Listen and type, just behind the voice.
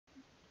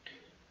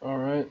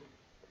Alright,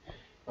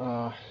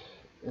 uh,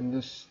 in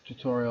this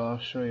tutorial I'll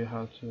show you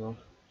how to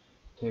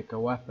take a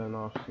weapon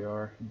off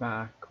your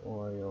back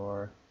or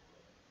your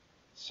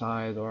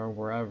side or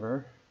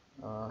wherever.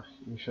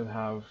 You should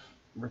have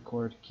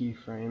record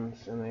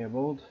keyframes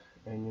enabled,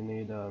 and you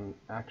need an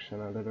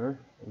action editor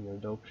in your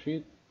dope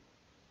sheet.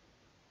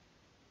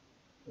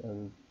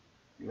 And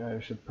you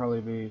should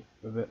probably be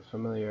a bit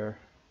familiar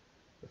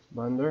with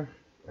Blender,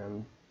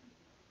 and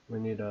we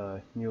need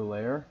a new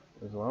layer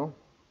as well.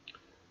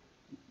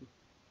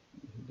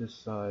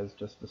 This is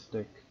just a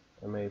stick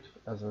I made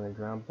as an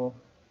example.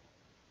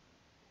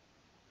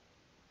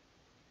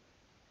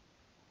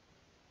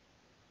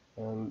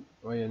 And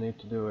what you need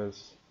to do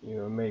is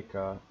you make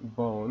a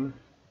bone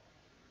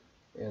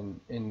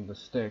in the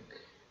stick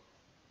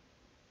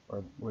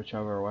or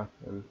whichever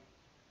weapon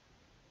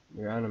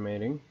you're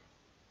animating,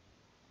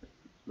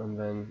 and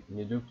then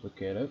you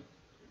duplicate it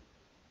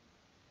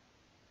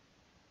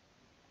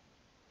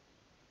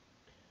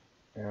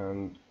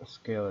and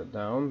scale it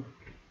down.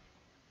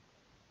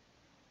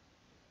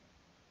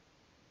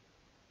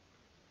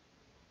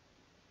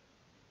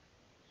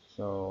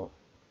 So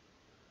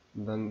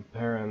then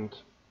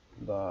parent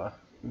the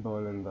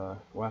bone in the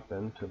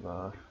weapon to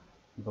the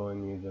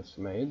bone you just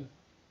made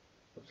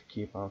with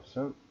keep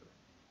offset.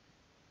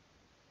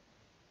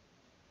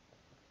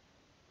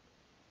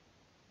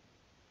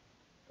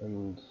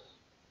 And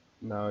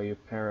now you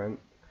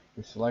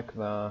select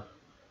the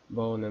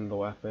bone in the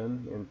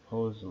weapon in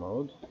pose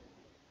mode,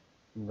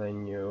 and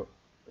then you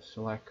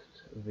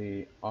select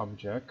the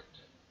object,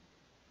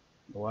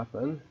 the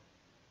weapon,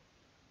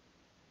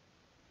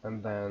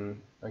 and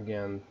then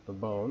again the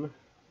bone,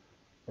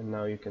 and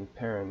now you can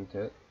parent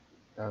it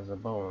as a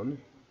bone.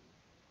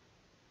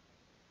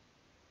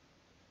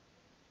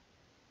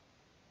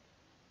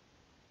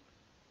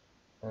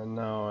 And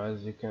now,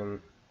 as you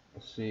can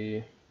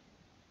see,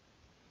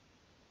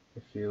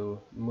 if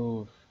you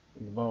move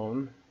the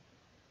bone,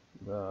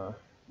 the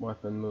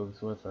weapon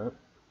moves with it.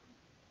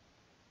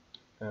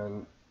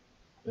 And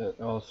it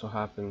also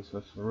happens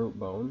with the root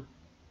bone.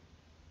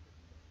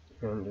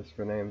 And just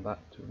rename that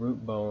to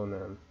root bone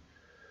and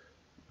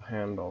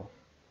handle.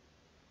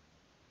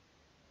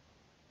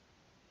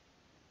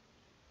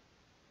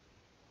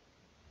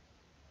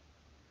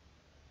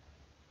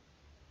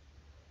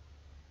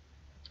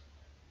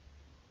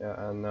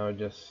 Yeah, and now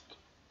just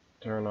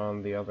turn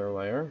on the other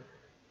layer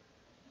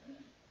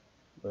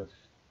with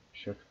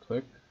shift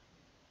click.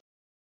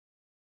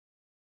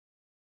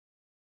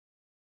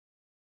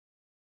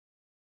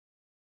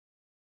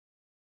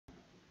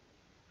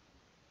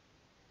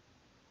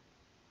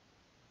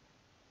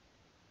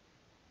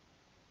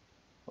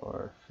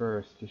 Or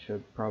first you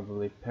should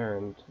probably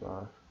parent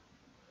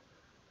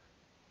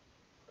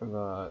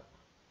the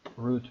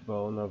root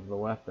bone of the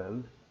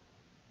weapon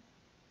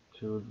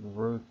to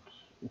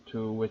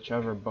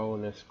whichever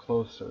bone is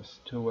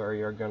closest to where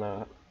you're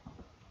gonna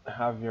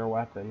have your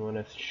weapon when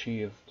it's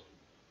sheathed.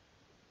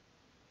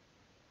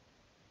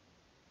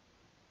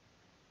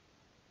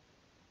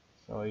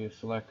 So you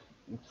select,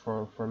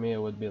 for me it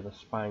would be the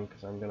spine,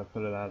 because I'm gonna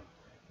put it at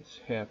his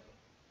hip.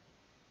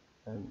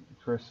 And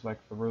first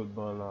select the root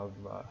bone of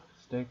the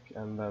stick,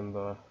 and then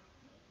the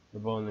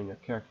bone in your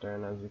character,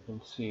 and as you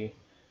can see,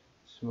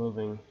 it's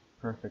moving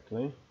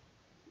perfectly.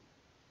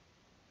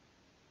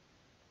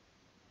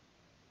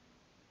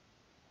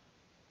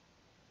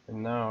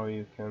 And now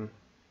you can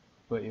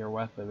put your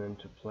weapon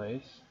into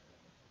place.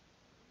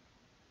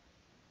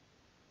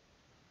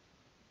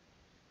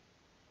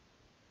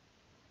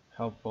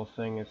 Helpful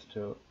thing is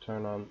to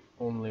turn on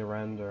only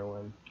render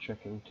when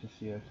checking to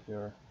see if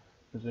your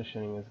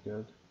positioning is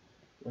good.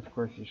 Of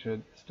course, you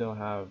should still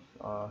have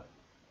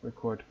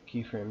record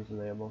keyframes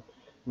enabled.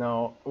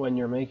 Now, when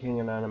you're making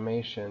an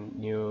animation,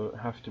 you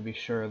have to be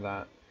sure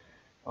that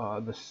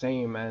the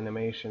same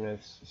animation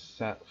is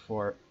set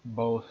for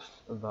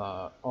both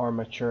the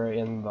armature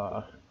in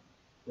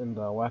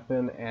the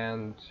weapon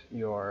and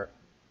your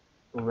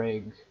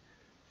rig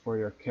for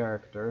your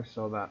character.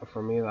 So that,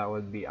 for me, that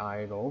would be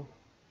idle.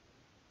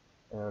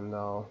 And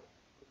I'll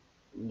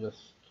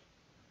just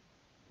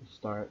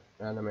start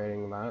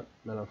animating that.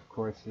 And of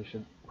course, you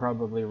should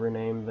probably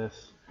rename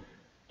this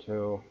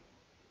to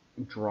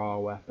draw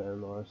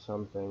weapon or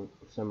something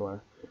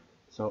similar.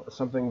 So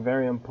something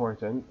very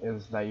important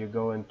is that you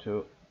go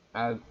into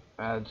add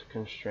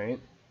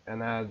constraint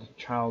and add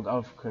child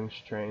of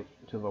constraint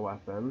to the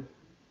weapon,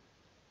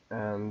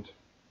 and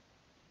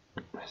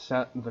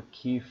set the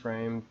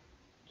keyframe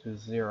to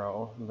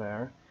 0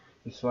 there.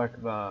 You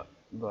select the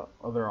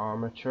other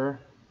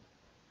armature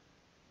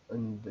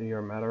and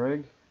your meta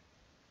rig,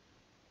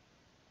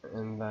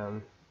 and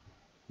then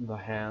the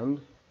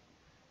hand.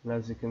 And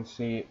as you can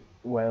see,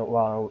 when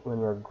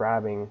we're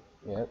grabbing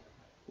it,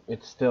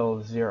 it's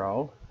still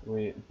 0.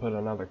 We put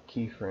another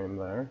keyframe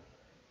there,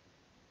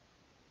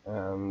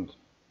 and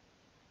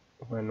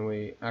when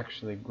we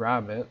actually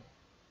grab it,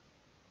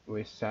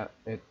 we set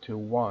it to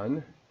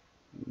 1,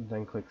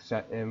 then click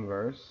set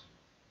inverse.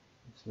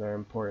 It's very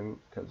important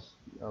because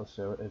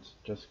also it's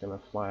just gonna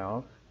fly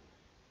off.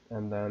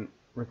 And then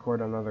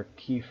record another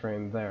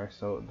keyframe there,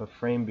 so the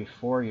frame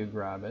before you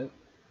grab it,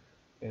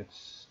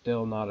 it's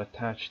still not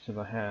attached to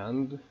the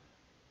hand,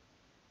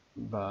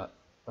 but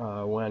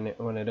when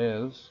it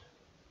is,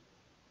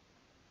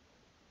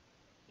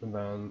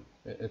 then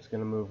it's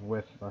going to move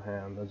with the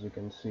hand, as you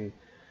can see.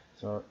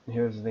 So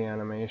here's the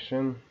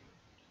animation.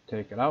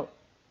 Take it out.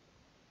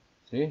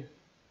 See?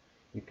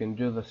 You can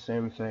do the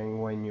same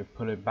thing when you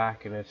put it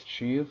back in its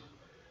sheath,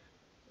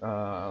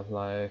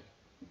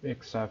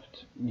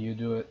 except you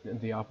do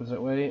it the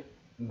opposite way.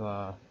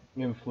 The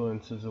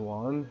influence is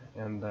 1,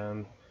 and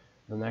then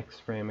the next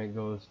frame it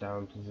goes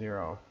down to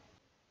 0.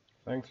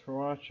 Thanks for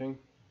watching.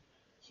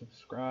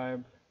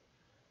 Subscribe.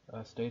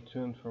 Stay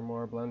tuned for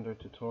more Blender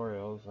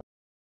tutorials.